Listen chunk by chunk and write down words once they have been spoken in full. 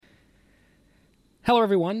Hello,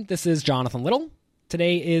 everyone. This is Jonathan Little.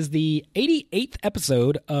 Today is the 88th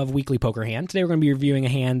episode of Weekly Poker Hand. Today we're going to be reviewing a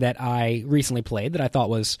hand that I recently played that I thought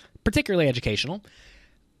was particularly educational.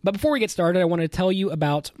 But before we get started, I want to tell you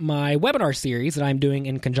about my webinar series that I'm doing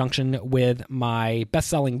in conjunction with my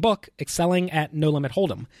best-selling book, Excelling at No Limit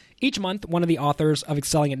Hold'em. Each month, one of the authors of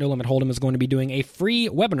Excelling at No Limit Hold'em is going to be doing a free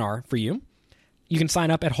webinar for you. You can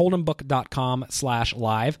sign up at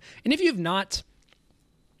hold'embook.com/live. And if you have not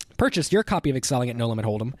purchased your copy of Excelling at No Limit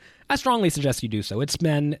Hold'em, I strongly suggest you do so. It's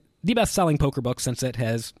been the best-selling poker book since it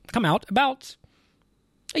has come out about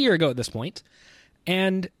a year ago at this point,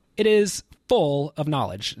 and it is full of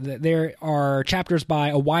knowledge. There are chapters by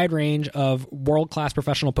a wide range of world-class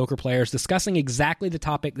professional poker players discussing exactly the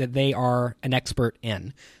topic that they are an expert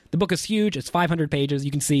in. The book is huge. It's 500 pages.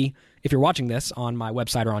 You can see, if you're watching this on my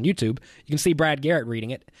website or on YouTube, you can see Brad Garrett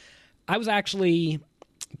reading it. I was actually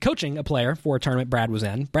coaching a player for a tournament Brad was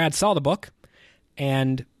in. Brad saw the book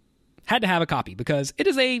and had to have a copy because it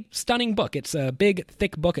is a stunning book. It's a big,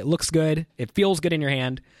 thick book. It looks good. It feels good in your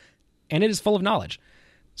hand, and it is full of knowledge.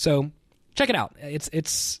 So check it out.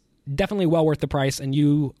 It's definitely well worth the price, and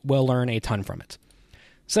you will learn a ton from it.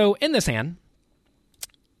 So in this hand,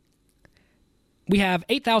 we have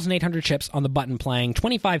 8,800 chips on the button playing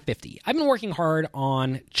 2550. I've been working hard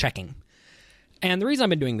on checking. And the reason I've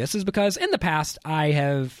been doing this is because in the past, I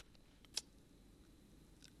have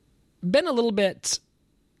been a little bit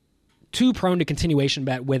too prone to continuation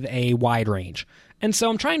bet with a wide range. And so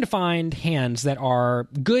I'm trying to find hands that are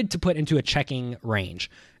good to put into a checking range.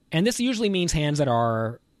 And this usually means hands that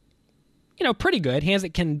are, pretty good, hands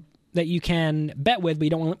that you can bet with, but you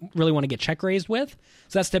don't really want to get check raised with.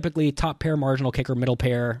 So that's typically top pair, marginal kicker, middle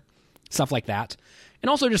pair, stuff like that. And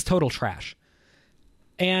also just total trash.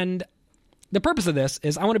 And the purpose of this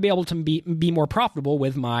is I want to be able to be more profitable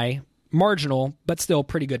with my marginal, but still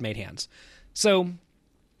pretty good made hands. So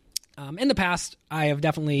in the past, I have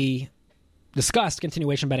definitely discussed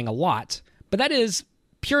continuation betting a lot, but that is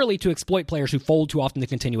purely to exploit players who fold too often to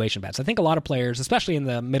continuation bets. I think a lot of players, especially in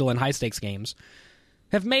the middle and high stakes games,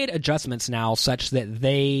 have made adjustments now such that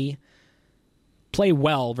they play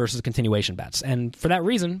well versus continuation bets. And for that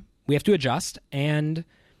reason, we have to adjust and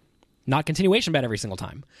not continuation bet every single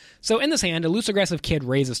time. So in this hand, a loose aggressive kid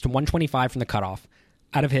raises to 125 from the cutoff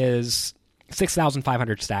out of his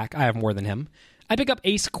 6,500 stack. I have more than him. I pick up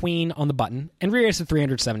ace queen on the button and re-raise to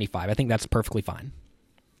 375. I think that's perfectly fine.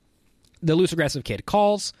 The loose aggressive kid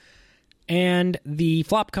calls, and the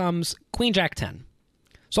flop comes queen jack 10.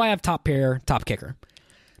 So I have top pair, top kicker.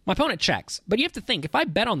 My opponent checks, but you have to think, if I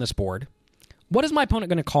bet on this board, what is my opponent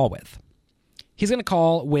going to call with? He's going to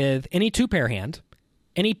call with any two pair hand,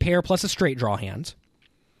 any pair plus a straight draw hand,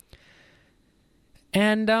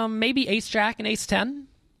 and maybe ace-jack and ace-10.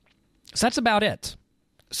 So that's about it.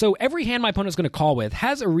 So every hand my opponent's going to call with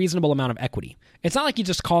has a reasonable amount of equity. It's not like he's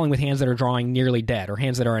just calling with hands that are drawing nearly dead or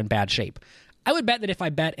hands that are in bad shape. I would bet that if I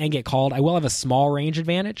bet and get called, I will have a small range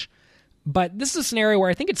advantage, but this is a scenario where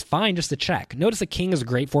I think it's fine just to check. Notice a king is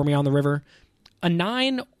great for me on the river. A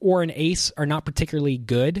 9 or an ace are not particularly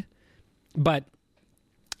good, but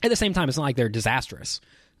at the same time, it's not like they're disastrous.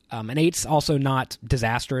 An 8's also not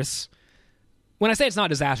disastrous. When I say it's not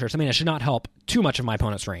disastrous, I mean it should not help too much of my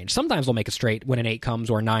opponent's range. Sometimes they'll make a straight when an 8 comes,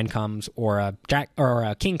 or a 9 comes, or a jack or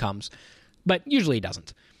a king comes, but usually it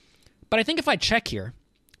doesn't. But I think if I check here,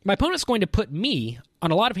 my opponent's going to put me on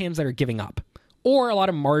a lot of hands that are giving up, or a lot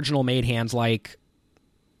of marginal made hands like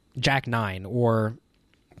jack 9 or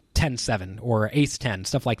 10-7 or ace 10,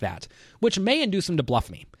 stuff like that, which may induce him to bluff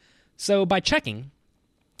me. So by checking,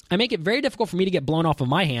 I make it very difficult for me to get blown off of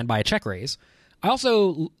my hand by a check raise. I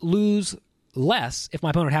also lose less if my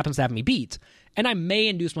opponent happens to have me beat, and I may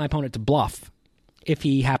induce my opponent to bluff if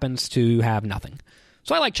he happens to have nothing.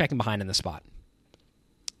 So I like checking behind in this spot.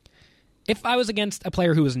 If I was against a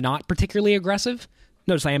player who was not particularly aggressive,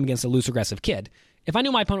 notice I am against a loose aggressive kid. If I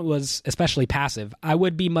knew my opponent was especially passive, I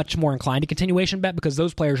would be much more inclined to continuation bet because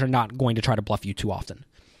those players are not going to try to bluff you too often.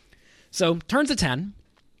 So turns to 10,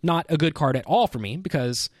 not a good card at all for me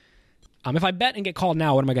because if I bet and get called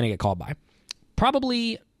now, what am I going to get called by?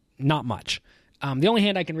 Probably not much. The only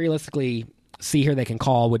hand I can realistically see here they can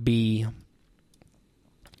call would be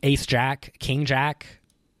ace-jack, king-jack,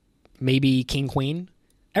 maybe king-queen.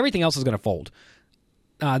 Everything else is going to fold.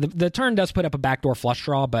 The turn does put up a backdoor flush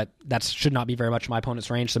draw, but that should not be very much my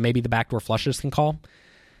opponent's range, so maybe the backdoor flushes can call.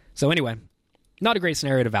 So anyway, not a great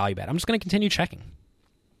scenario to value bet. I'm just going to continue checking.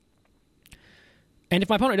 And if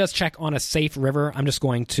my opponent does check on a safe river, I'm just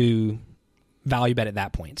going to value bet at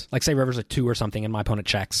that point. Like say river's a 2 or something and my opponent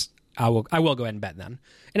checks, I will go ahead and bet then.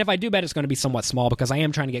 And if I do bet, it's going to be somewhat small because I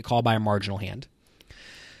am trying to get called by a marginal hand.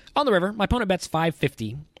 On the river, my opponent bets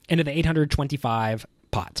 550 into the 825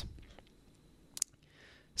 pot.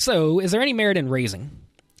 So, is there any merit in raising?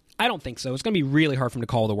 I don't think so. It's going to be really hard for him to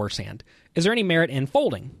call the worst hand. Is there any merit in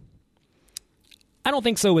folding? I don't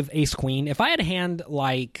think so with ace-queen. If I had a hand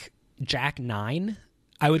like jack-9,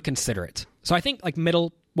 I would consider it. So I think like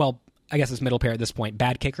middle, well, I guess it's middle pair at this point,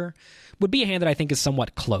 bad kicker, would be a hand that I think is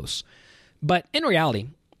somewhat close. But in reality,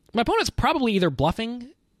 my opponent's probably either bluffing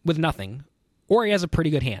with nothing, or he has a pretty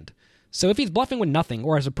good hand. So if he's bluffing with nothing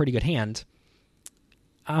or has a pretty good hand,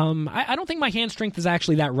 I don't think my hand strength is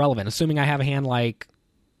actually that relevant, assuming I have a hand like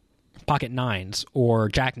pocket nines or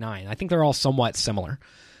jack 9. I think they're all somewhat similar.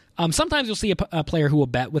 Sometimes you'll see a player who will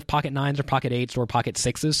bet with pocket nines or pocket eights or pocket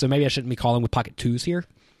sixes, so maybe I shouldn't be calling with pocket twos here.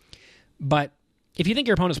 But if you think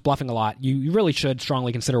your opponent's bluffing a lot, you really should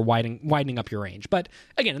strongly consider widening up your range. But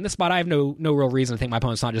again, in this spot, I have no real reason to think my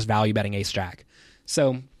opponent's not just value betting ace-jack.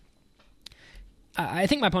 So I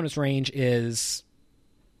think my opponent's range is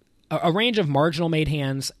a range of marginal made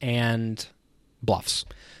hands and bluffs.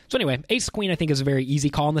 So anyway, ace-queen I think is a very easy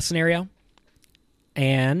call in this scenario.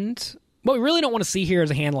 And what we really don't want to see here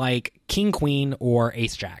is a hand like king-queen or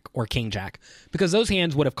ace-jack or king-jack, because those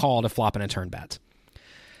hands would have called a flop and a turn bet.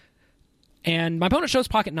 And my opponent shows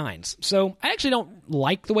pocket nines. So I actually don't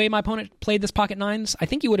like the way my opponent played this pocket nines. I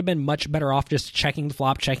think he would have been much better off just checking the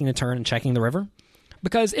flop, checking the turn, and checking the river.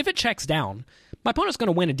 Because if it checks down, my opponent's going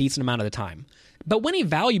to win a decent amount of the time. But when he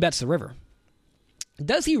value bets the river,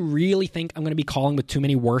 does he really think I'm going to be calling with too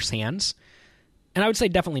many worse hands? And I would say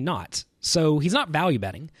definitely not. So he's not value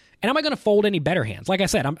betting. And am I going to fold any better hands? Like I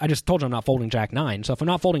said, I just told you I'm not folding jack 9. So if I'm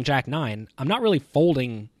not folding jack 9, I'm not really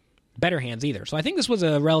folding better hands either. So I think this was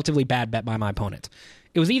a relatively bad bet by my opponent.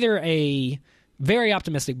 It was either a very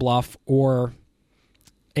optimistic bluff or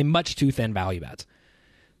a much too thin value bet.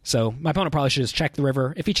 So my opponent probably should just check the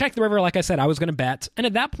river. If he checked the river, like I said, I was going to bet. And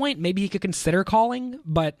at that point, maybe he could consider calling,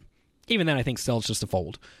 but even then, I think still it's just a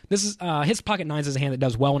fold. This is his pocket nines is a hand that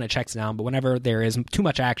does well when it checks down, but whenever there is too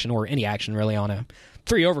much action, or any action really on a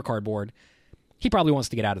 3 overcard board, he probably wants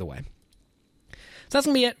to get out of the way. So that's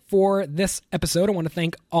going to be it for this episode. I want to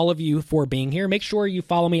thank all of you for being here. Make sure you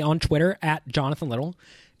follow me on Twitter at Jonathan Little,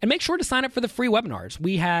 and make sure to sign up for the free webinars.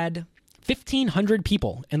 We had 1,500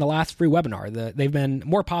 people in the last free webinar. They've been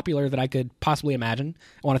more popular than I could possibly imagine.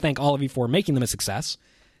 I want to thank all of you for making them a success.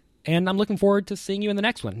 And I'm looking forward to seeing you in the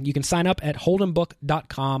next one. You can sign up at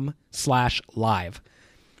hold'embook.com/live.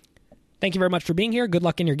 Thank you very much for being here. Good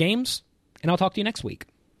luck in your games, and I'll talk to you next week.